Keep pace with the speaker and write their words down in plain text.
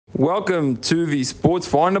Welcome to the Sports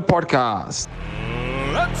Finder podcast.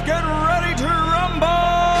 Let's get ready to rumble!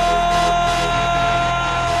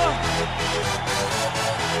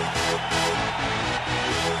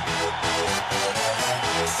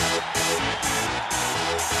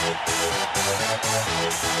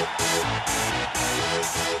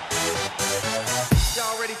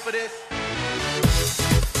 Y'all ready for this?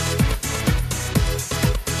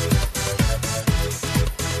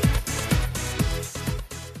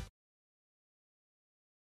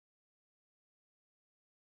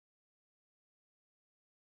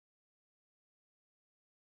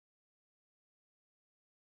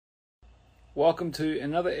 Welcome to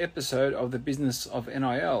another episode of the Business of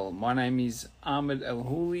NIL. My name is Ahmed El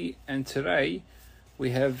Houli, and today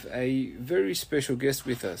we have a very special guest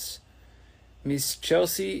with us, Miss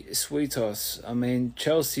Chelsea Sweetos.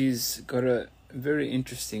 Chelsea's got a very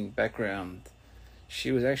interesting background.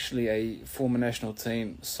 She was actually a former national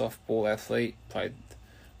team softball athlete,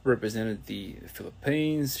 represented the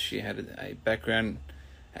Philippines. She had a background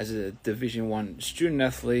as a Division 1 student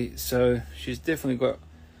athlete, so she's definitely got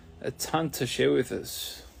a ton to share with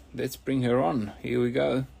us. Let's bring her on. Here we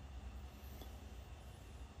go.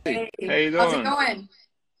 Hey, how you doing? how's it going?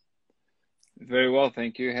 Very well,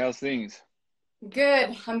 thank you. How's things?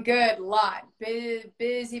 Good. I'm good. A lot. Busy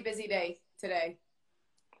day today.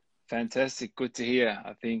 Fantastic. Good to hear.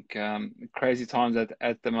 I think crazy times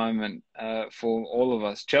at the moment for all of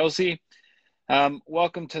us. Chelsea,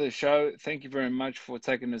 welcome to the show. Thank you very much for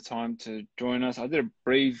taking the time to join us. I did a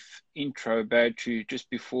brief intro about you just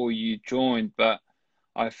before you joined, but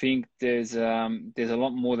I think there's a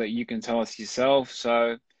lot more that you can tell us yourself.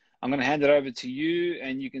 So I'm going to hand it over to you,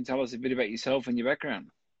 and you can tell us a bit about yourself and your background.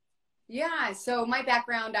 Yeah. So my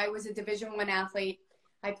background, I was a Division 1 athlete.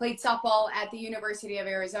 I played softball at the University of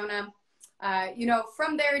Arizona.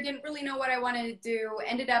 From there, didn't really know what I wanted to do.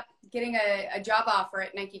 Ended up getting a job offer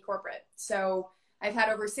at Nike Corporate. So I've had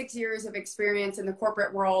over 6 years of experience in the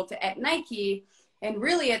corporate world at Nike. And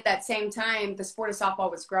really at that same time, the sport of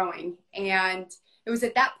softball was growing. And it was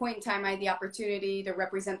at that point in time I had the opportunity to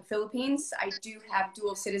represent the Philippines. I do have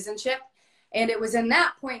dual citizenship. And it was in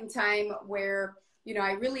that point in time where,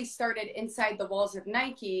 I really started inside the walls of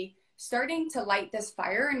Nike, starting to light this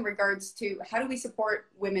fire in regards to how do we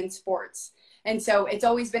support women's sports. And so it's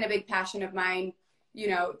always been a big passion of mine.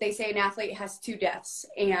 They say an athlete has two deaths.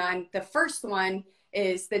 And the first one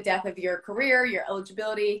is the death of your career, your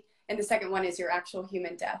eligibility. And the second one is your actual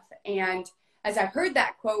human death. And as I heard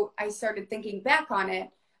that quote, I started thinking back on it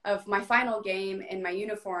of my final game in my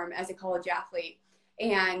uniform as a college athlete.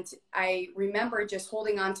 And I remember just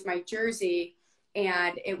holding on to my jersey,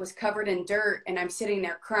 and it was covered in dirt, and I'm sitting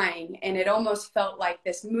there crying. And it almost felt like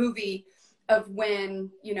this movie of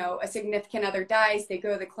when, a significant other dies, they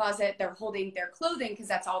go to the closet, they're holding their clothing because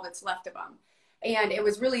that's all that's left of them. And it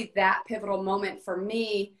was really that pivotal moment for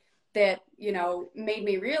me that, made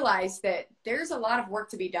me realize that there's a lot of work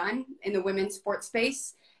to be done in the women's sports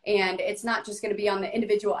space. And it's not just going to be on the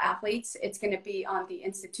individual athletes. It's going to be on the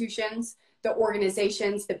institutions, the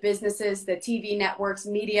organizations, the businesses, the TV networks,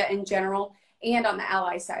 media in general, and on the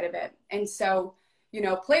ally side of it. And so,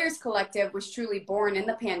 Players Collective was truly born in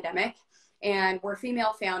the pandemic, and we're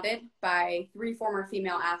female founded by 3 former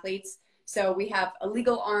female athletes. So we have a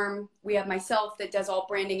legal arm, we have myself that does all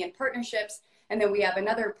branding and partnerships, and then we have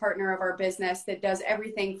another partner of our business that does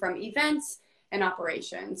everything from events and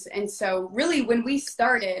operations. And so really when we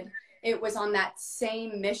started, it was on that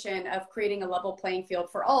same mission of creating a level playing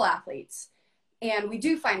field for all athletes. And we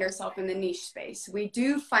do find ourselves in the niche space. We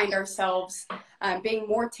do find ourselves being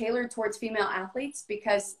more tailored towards female athletes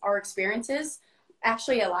because our experiences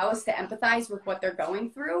actually allow us to empathize with what they're going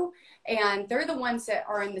through. And they're the ones that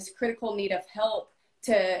are in this critical need of help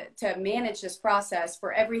to manage this process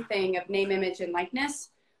for everything of name, image, and likeness,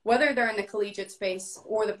 whether they're in the collegiate space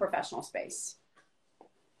or the professional space.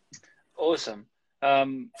 Awesome.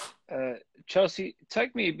 Chelsea,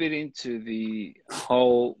 take me a bit into the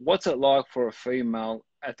whole, what's it like for a female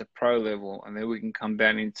at the pro level? And then we can come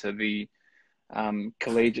down into the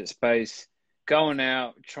collegiate space, going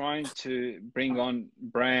out, trying to bring on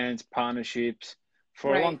brands, partnerships.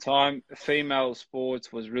 For a long time, female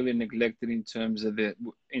sports was really neglected in terms of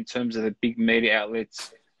the big media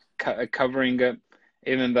outlets covering it,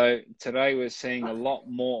 even though today we're seeing a lot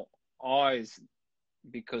more eyes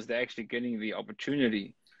because they're actually getting the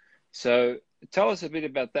opportunity. So tell us a bit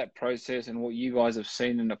about that process and what you guys have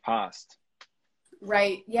seen in the past.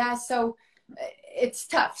 Right. Yeah. So it's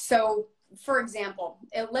tough. So for example,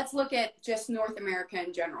 let's look at just North America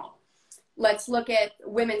in general. Let's look at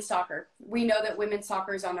women's soccer. We know that women's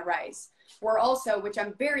soccer is on the rise. we're also, which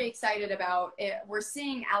I'm very excited about, we're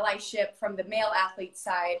seeing allyship from the male athlete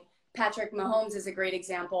side. Patrick Mahomes is a great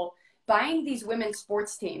example, buying these women's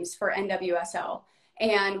sports teams for NWSL.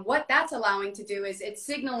 And what that's allowing to do is it's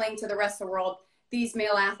signaling to the rest of the world, these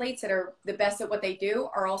male athletes that are the best at what they do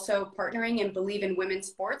are also partnering and believe in women's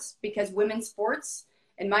sports, because women's sports,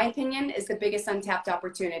 in my opinion, is the biggest untapped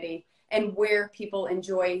opportunity and where people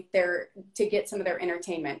enjoy to get some of their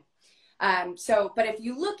entertainment. But if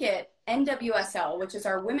you look at NWSL, which is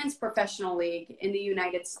our women's professional league in the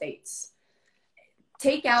United States,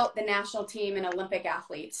 take out the national team and Olympic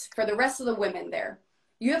athletes, for the rest of the women there,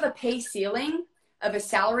 you have a pay ceiling of a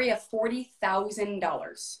salary of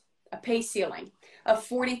 $40,000, a pay ceiling of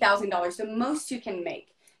 $40,000, the most you can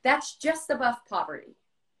make. That's just above poverty.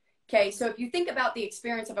 Okay, so if you think about the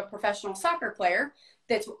experience of a professional soccer player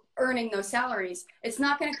that's earning those salaries, it's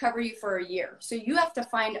not going to cover you for a year. So you have to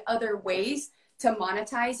find other ways to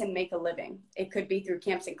monetize and make a living. It could be through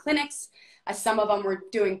camps and clinics. Some of them were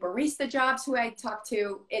doing barista jobs who I talked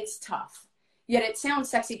to. It's tough. Yet it sounds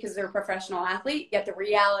sexy because they're a professional athlete, yet the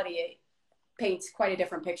reality paints quite a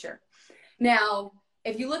different picture. Now,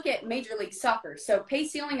 if you look at Major League Soccer, so pay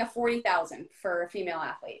ceiling of $40,000 for a female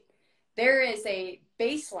athlete, there is a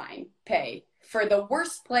baseline pay for the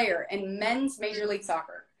worst player in men's Major League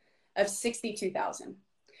Soccer of $62,000.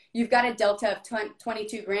 You've got a delta of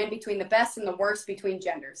 22 grand between the best and the worst between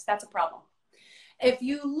genders. That's a problem. If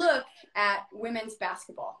you look at women's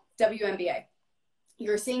basketball, WNBA,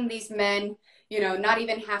 you're seeing these men, not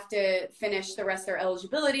even have to finish the rest of their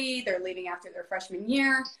eligibility. They're leaving after their freshman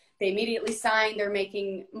year. They immediately sign. They're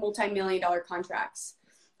making multi-million-dollar contracts.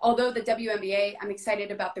 Although the WNBA, I'm excited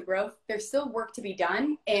about the growth, there's still work to be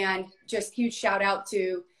done. And just huge shout out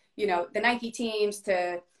to, the Nike teams,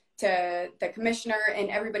 to the commissioner and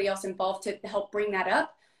everybody else involved to help bring that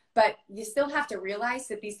up. But you still have to realize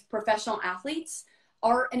that these professional athletes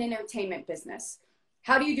are an entertainment business.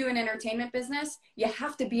 How do you do an entertainment business? You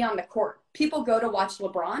have to be on the court. People go to watch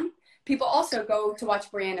LeBron. People also go to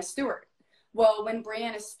watch Breanna Stewart. Well, when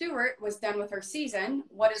Breanna Stewart was done with her season,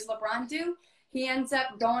 what does LeBron do? He ends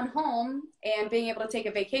up going home and being able to take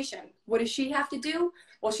a vacation. What does she have to do?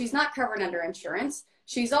 Well, she's not covered under insurance.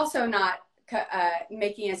 She's also not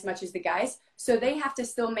making as much as the guys. So they have to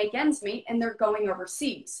still make ends meet, and they're going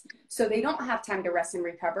overseas. So they don't have time to rest and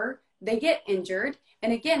recover. They get injured.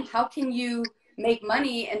 And again, how can you make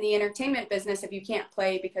money in the entertainment business if you can't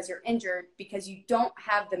play because you're injured, because you don't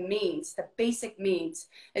have the means, the basic means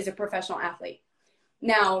as a professional athlete?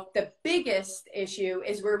 Now, the biggest issue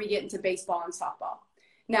is where we get into baseball and softball.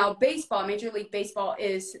 Now, baseball, Major League Baseball,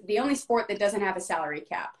 is the only sport that doesn't have a salary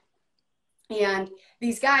cap. And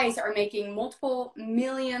these guys are making multiple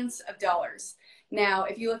millions of dollars. Now,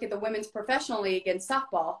 if you look at the Women's Professional League in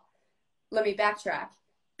softball, let me backtrack.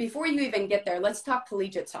 Before you even get there, let's talk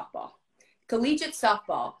collegiate softball. Collegiate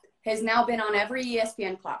softball has now been on every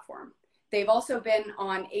ESPN platform. They've also been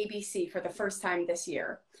on ABC for the first time this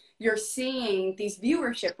year. You're seeing these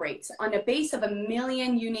viewership rates on a base of 1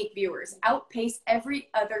 million unique viewers outpace every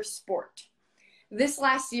other sport. This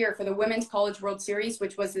last year for the Women's College World Series,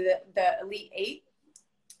 which was the Elite Eight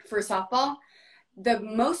for softball, the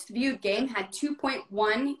most viewed game had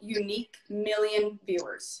 2.1 unique million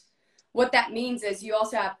viewers. What that means is you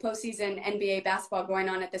also have postseason NBA basketball going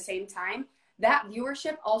on at the same time. That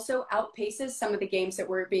viewership also outpaces some of the games that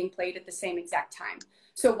were being played at the same exact time.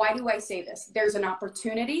 So why do I say this? There's an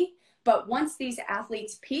opportunity, but once these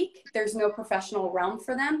athletes peak, there's no professional realm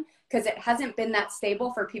for them because it hasn't been that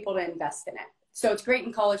stable for people to invest in it. So it's great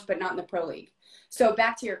in college, but not in the pro league. So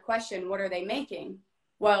back to your question, what are they making?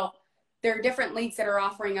 Well, there are different leagues that are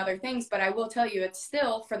offering other things, but I will tell you it's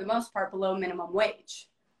still, for the most part, below minimum wage.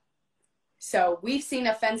 So we've seen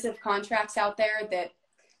offensive contracts out there that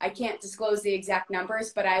I can't disclose the exact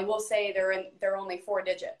numbers, but I will say they're only 4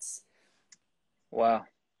 digits. Wow.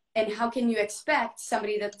 And how can you expect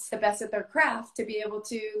somebody that's the best at their craft to be able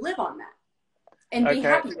to live on that and be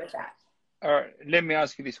happy with that? All right. Let me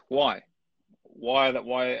ask you this. Why? Why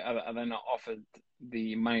are they not offered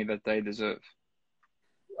the money that they deserve?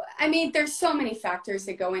 I mean, there's so many factors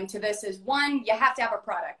that go into this. Is one, you have to have a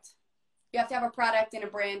product. You have to have a product and a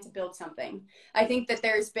brand to build something. I think that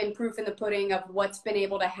there's been proof in the pudding of what's been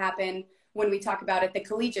able to happen when we talk about it, the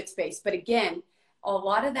collegiate space. But again, a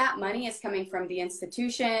lot of that money is coming from the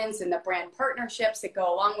institutions and the brand partnerships that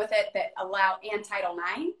go along with it that allow, and Title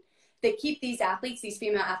IX, that keep these athletes, these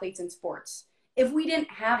female athletes in sports. If we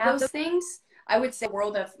didn't have those things, I would say the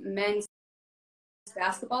world of men's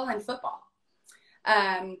basketball and football.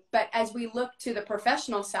 But as we look to the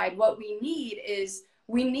professional side, what we need is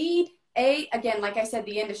again, like I said,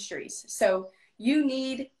 the industries. So you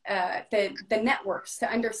need the networks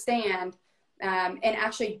to understand and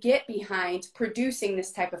actually get behind producing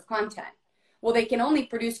this type of content. Well, they can only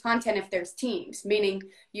produce content if there's teams, meaning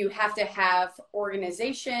you have to have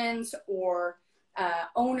organizations or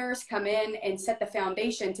owners come in and set the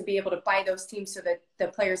foundation to be able to buy those teams so that the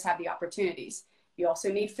players have the opportunities. You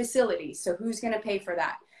also need facilities. So who's going to pay for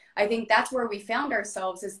that? I think that's where we found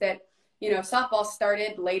ourselves, is that, you know, softball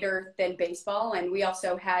started later than baseball. And we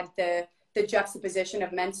also had the juxtaposition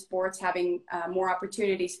of men's sports having more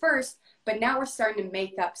opportunities first, but now we're starting to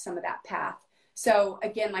make up some of that path. So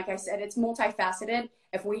again, like I said, it's multifaceted.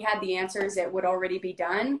 If we had the answers, it would already be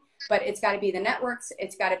done, but it's got to be the networks.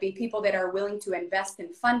 It's got to be people that are willing to invest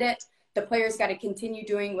and fund it. The players got to continue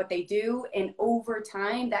doing what they do. And over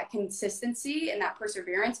time, that consistency and that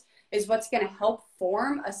perseverance is what's going to help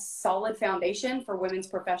form a solid foundation for women's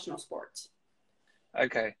professional sports.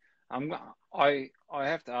 Okay. I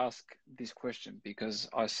have to ask this question because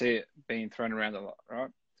I see it being thrown around a lot, right?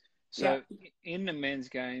 So in the men's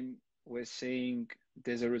game, we're seeing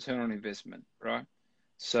there's a return on investment, right?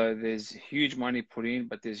 So there's huge money put in,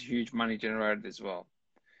 but there's huge money generated as well.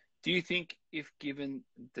 Do you think if given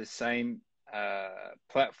the same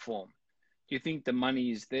platform, do you think the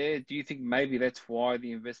money is there? Do you think maybe that's why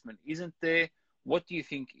the investment isn't there? What do you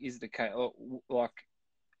think is the case? Like,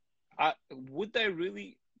 would they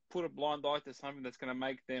really put a blind eye to something that's going to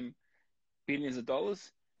make them billions of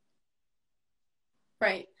dollars?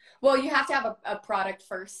 Right. Well, you have to have a product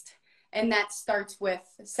first. And that starts with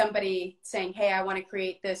somebody saying, hey, I want to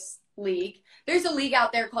create this league. There's a league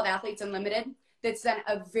out there called Athletes Unlimited that's done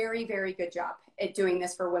a very, very good job at doing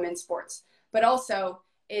this for women's sports. But also,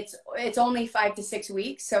 it's only 5 to 6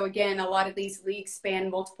 weeks. So again, a lot of these leagues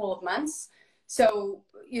span multiple of months. So,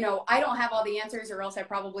 you know, I don't have all the answers, or else I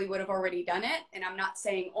probably would have already done it. And I'm not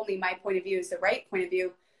saying only my point of view is the right point of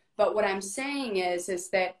view. But what I'm saying is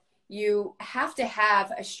that you have to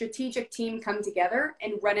have a strategic team come together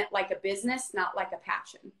and run it like a business, not like a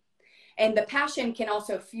passion. And the passion can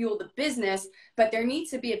also fuel the business, but there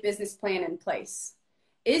needs to be a business plan in place.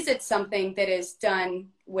 Is it something that is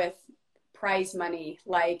done with prize money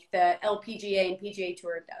like the LPGA and PGA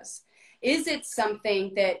Tour does? Is it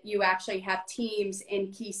something that you actually have teams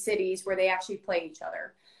in key cities where they actually play each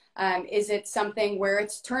other? Is it something where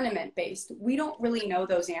it's tournament based? We don't really know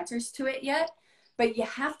those answers to it yet. But you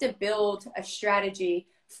have to build a strategy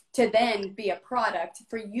to then be a product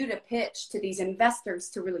for you to pitch to these investors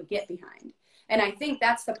to really get behind. And I think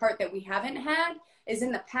that's the part that we haven't had, is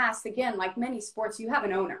in the past, again, like many sports, you have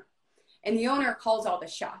an owner. And the owner calls all the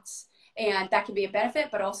shots. And that could be a benefit,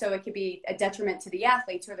 but also it could be a detriment to the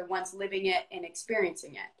athletes who are the ones living it and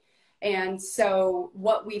experiencing it. And so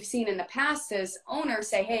what we've seen in the past is owners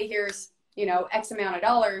say, hey, here's, you know, X amount of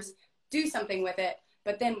dollars, do something with it.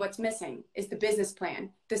 But then what's missing is the business plan,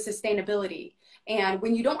 the sustainability. And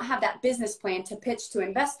when you don't have that business plan to pitch to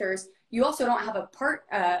investors, you also don't have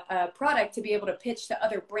a product to be able to pitch to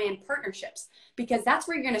other brand partnerships, because that's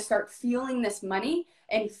where you're going to start fueling this money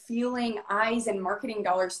and fueling eyes and marketing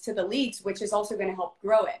dollars to the leagues, which is also going to help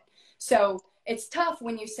grow it. So it's tough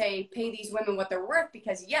when you say pay these women what they're worth,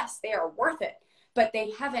 because yes, they are worth it, but they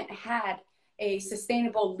haven't had a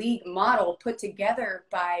sustainable league model put together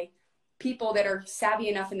by people that are savvy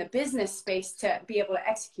enough in the business space to be able to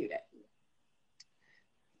execute it.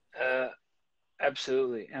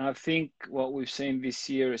 Absolutely. And I think what we've seen this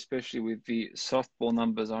year, especially with the softball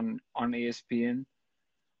numbers on ESPN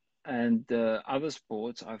and other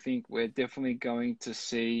sports, I think we're definitely going to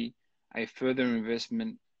see a further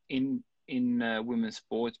investment in women's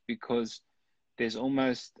sports, because there's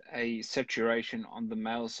almost a saturation on the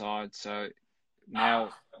male side. So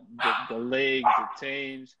now the leagues, the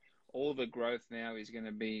teams, all the growth now is going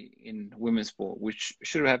to be in women's sport, which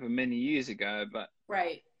should have happened many years ago. But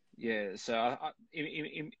right, yeah. So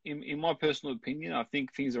in my personal opinion, I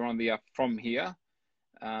think things are on the up from here,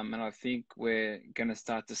 and I think we're going to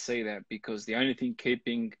start to see that, because the only thing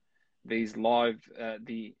keeping these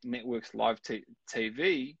the networks live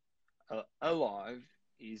TV alive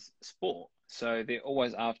is sport. So they're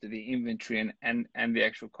always after the inventory and the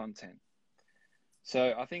actual content.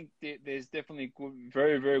 So I think there's definitely good,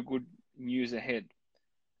 very, very good news ahead.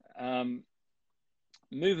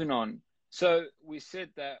 Moving on. So we said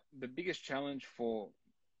that the biggest challenge for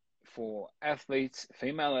athletes,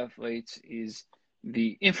 female athletes, is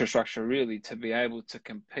the infrastructure, really, to be able to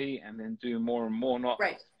compete and then do more and more, not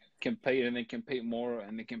right. Compete and then compete more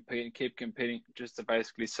and then compete and keep competing just to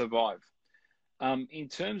basically survive. In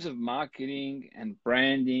terms of marketing and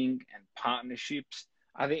branding and partnerships,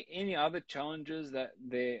 are there any other challenges that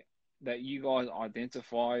you guys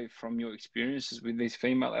identify from your experiences with these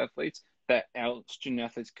female athletes that our student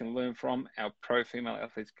athletes can learn from, our pro female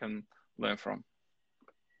athletes can learn from?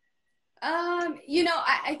 You know,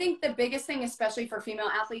 I think the biggest thing, especially for female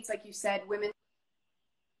athletes, like you said, women,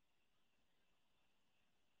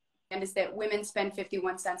 is that women spend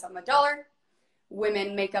 51 cents on the dollar.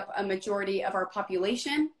 Women make up a majority of our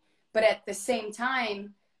population. But at the same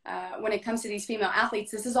time, when it comes to these female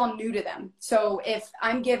athletes, this is all new to them. So if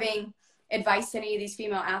I'm giving advice to any of these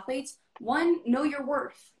female athletes, one, know your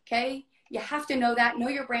worth, okay? You have to know that, know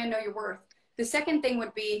your brand, know your worth. The second thing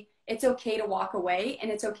would be, it's okay to walk away and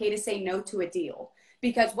it's okay to say no to a deal.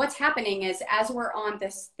 Because what's happening is, as we're on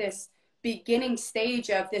this beginning stage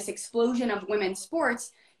of this explosion of women's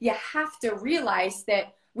sports, you have to realize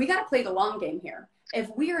that we got to play the long game here. If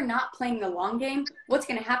we are not playing the long game, what's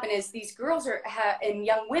going to happen is these girls and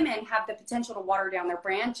young women have the potential to water down their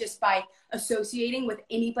brand just by associating with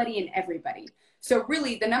anybody and everybody. So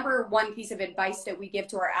really, the number one piece of advice that we give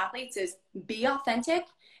to our athletes is be authentic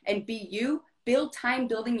and be you. Build time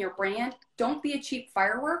building your brand. Don't be a cheap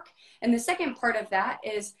firework. And the second part of that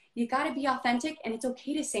is you got to be authentic, and it's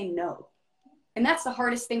okay to say no. And that's the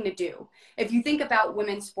hardest thing to do. If you think about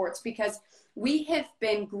women's sports, because we have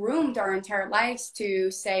been groomed our entire lives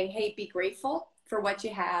to say, hey, be grateful for what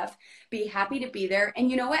you have, be happy to be there.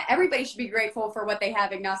 And you know what? Everybody should be grateful for what they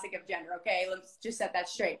have, agnostic of gender. Okay, let's just set that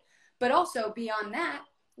straight. But also beyond that,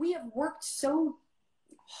 we have worked so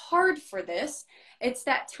hard for this. It's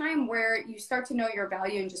that time where you start to know your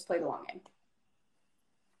value and just play the long game.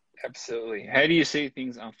 Absolutely. How do you see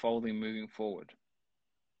things unfolding moving forward?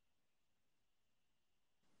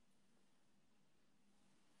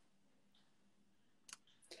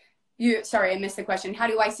 Sorry, I missed the question. How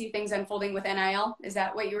do I see things unfolding with NIL? Is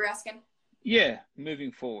that what you were asking? Yeah,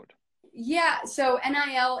 moving forward. Yeah, so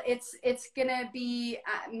NIL, it's going to be,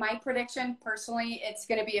 my prediction personally, it's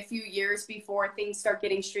going to be a few years before things start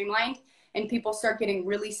getting streamlined and people start getting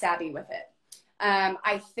really savvy with it.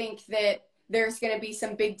 I think that there's going to be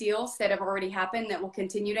some big deals that have already happened that will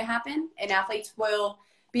continue to happen, and athletes will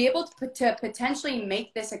be able to potentially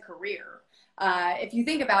make this a career. If you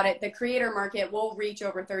think about it, the creator market will reach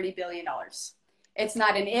over $30 billion. It's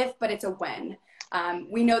not an if, but it's a when.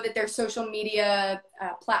 We know that there's social media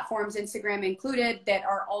platforms, Instagram included, that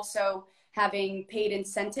are also having paid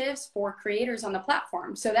incentives for creators on the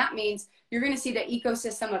platform. So that means you're going to see the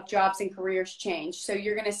ecosystem of jobs and careers change. So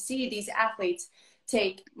you're going to see these athletes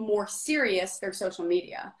take more serious their social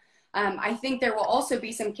media. I think there will also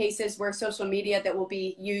be some cases where social media that will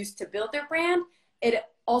be used to build their brand, it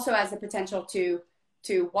also has the potential to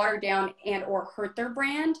water down and or hurt their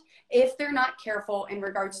brand if they're not careful in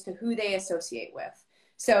regards to who they associate with.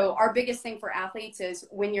 So our biggest thing for athletes is,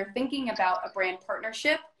 when you're thinking about a brand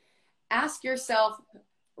partnership, ask yourself,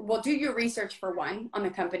 well, do your research for one on the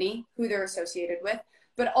company, who they're associated with,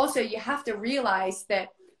 but also you have to realize that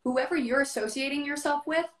whoever you're associating yourself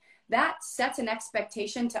with, that sets an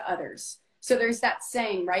expectation to others. So there's that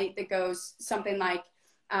saying, right, that goes something like,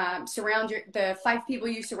 the 5 people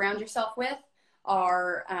you surround yourself with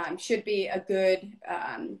are should be a good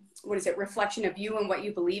reflection of you and what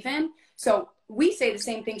you believe in. So we say the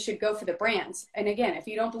same thing should go for the brands. And again, if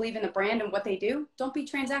you don't believe in the brand and what they do, don't be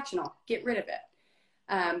transactional. Get rid of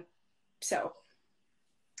it.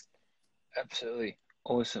 Absolutely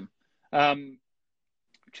awesome.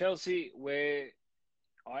 Chelsea,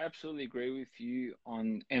 I absolutely agree with you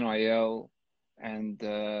on NIL and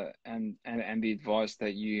the advice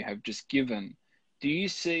that you have just given. Do you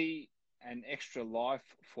see an extra life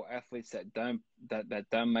for athletes that don't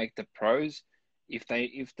make the pros if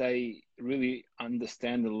they really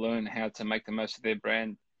understand and learn how to make the most of their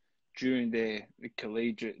brand during their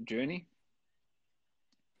collegiate journey?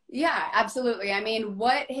 Yeah, absolutely. I mean,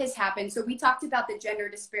 what has happened? So we talked about the gender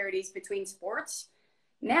disparities between sports.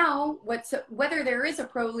 Now, whether there is a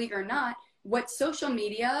pro league or not, what social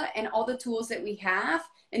media and all the tools that we have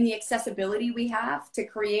and the accessibility we have to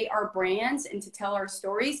create our brands and to tell our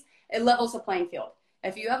stories, it levels the playing field.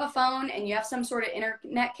 If you have a phone and you have some sort of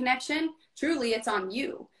internet connection, truly it's on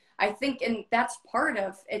you. I think, and that's part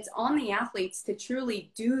of, it's on the athletes to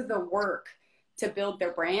truly do the work to build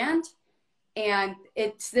their brand. And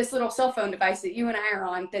it's this little cell phone device that you and I are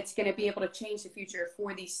on that's going to be able to change the future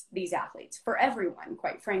for these athletes, for everyone,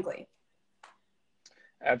 quite frankly.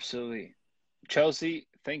 Absolutely. Chelsea,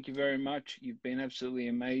 thank you very much. You've been absolutely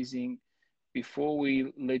amazing. Before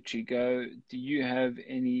we let you go, do you have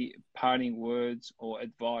any parting words or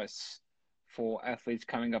advice for athletes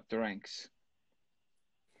coming up the ranks?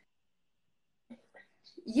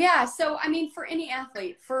 Yeah, so I mean, for any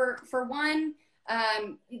athlete, for one,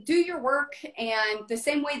 do your work, and the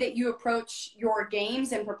same way that you approach your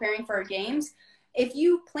games and preparing for games, If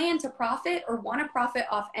you plan to profit or want to profit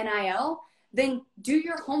off NIL, then do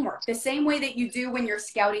your homework the same way that you do when you're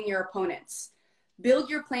scouting your opponents. Build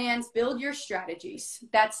your plans, build your strategies.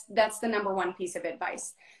 That's the number one piece of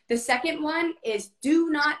advice. The second one is do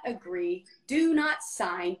not agree, do not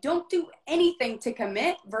sign, don't do anything to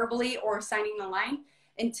commit verbally or signing the line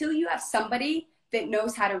until you have somebody that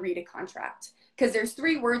knows how to read a contract. Because there's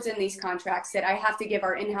 3 words in these contracts that I have to give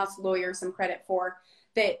our in-house lawyer some credit for,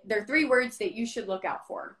 that there are 3 words that you should look out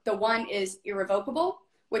for. The one is irrevocable,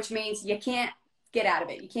 which means you can't get out of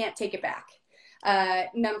it. You can't take it back.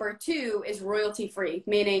 Number 2 is royalty free,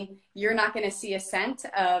 meaning you're not going to see a cent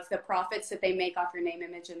of the profits that they make off your name,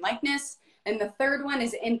 image, and likeness. And the third one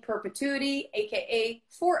is in perpetuity, AKA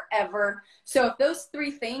forever. So if those 3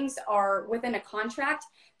 things are within a contract,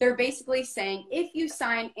 they're basically saying, if you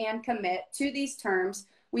sign and commit to these terms,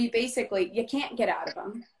 you can't get out of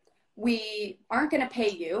them. We aren't going to pay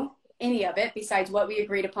you any of it besides what we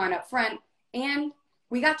agreed upon up front, and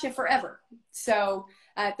we got you forever. So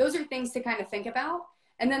those are things to kind of think about.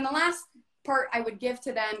 And then the last part I would give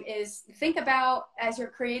to them is think about, as you're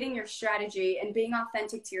creating your strategy and being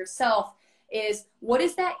authentic to yourself, is what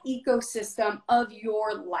is that ecosystem of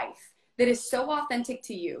your life that is so authentic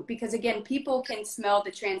to you? Because again, people can smell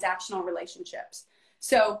the transactional relationships.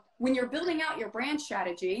 So when you're building out your brand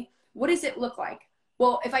strategy, what does it look like?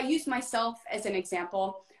 Well, if I use myself as an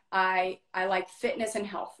example, I like fitness and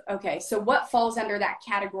health. Okay, so what falls under that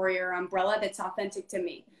category or umbrella that's authentic to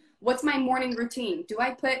me? What's my morning routine? Do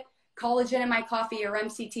I put collagen in my coffee or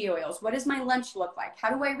MCT oils? What does my lunch look like? How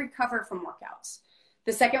do I recover from workouts?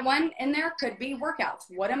 The second one in there could be workouts.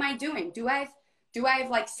 What am I doing? Do I have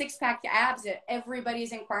like 6-pack abs that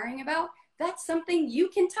everybody's inquiring about? That's something you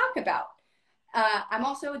can talk about. I'm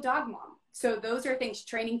also a dog mom. So those are things,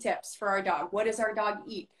 training tips for our dog. What does our dog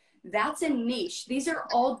eat? That's a niche. These are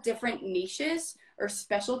all different niches or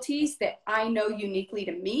specialties that I know uniquely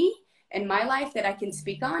to me and my life that I can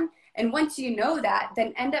speak on. And once you know that,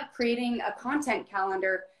 then end up creating a content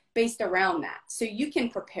calendar based around that so you can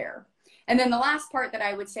prepare. And then the last part that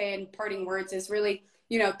I would say in parting words is really,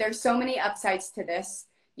 there's so many upsides to this.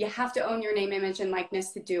 You have to own your name, image, and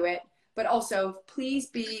likeness to do it. But also, please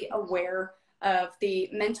be aware of the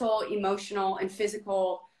mental, emotional, and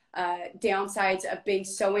physical downsides of being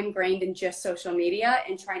so ingrained in just social media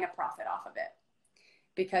and trying to profit off of it.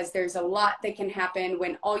 Because there's a lot that can happen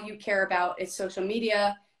when all you care about is social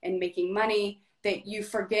media and making money, that you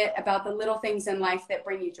forget about the little things in life that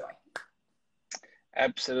bring you joy.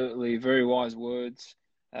 Absolutely. Very wise words.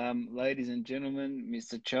 Ladies and gentlemen,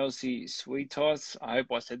 Mr. Chelsea Sweetos, I hope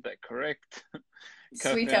I said that correct.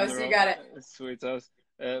 Sweetos, you got it. Sweetos,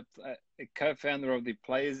 co-founder of the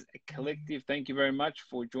Players Collective. Thank you very much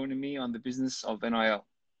for joining me on the business of NIL.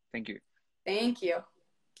 Thank you. Thank you.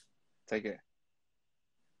 Take care.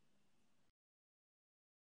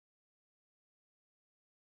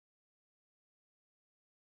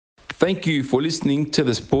 Thank you for listening to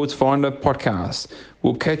the Sports Finder podcast.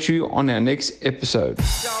 We'll catch you on our next episode.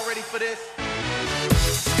 Y'all ready for this?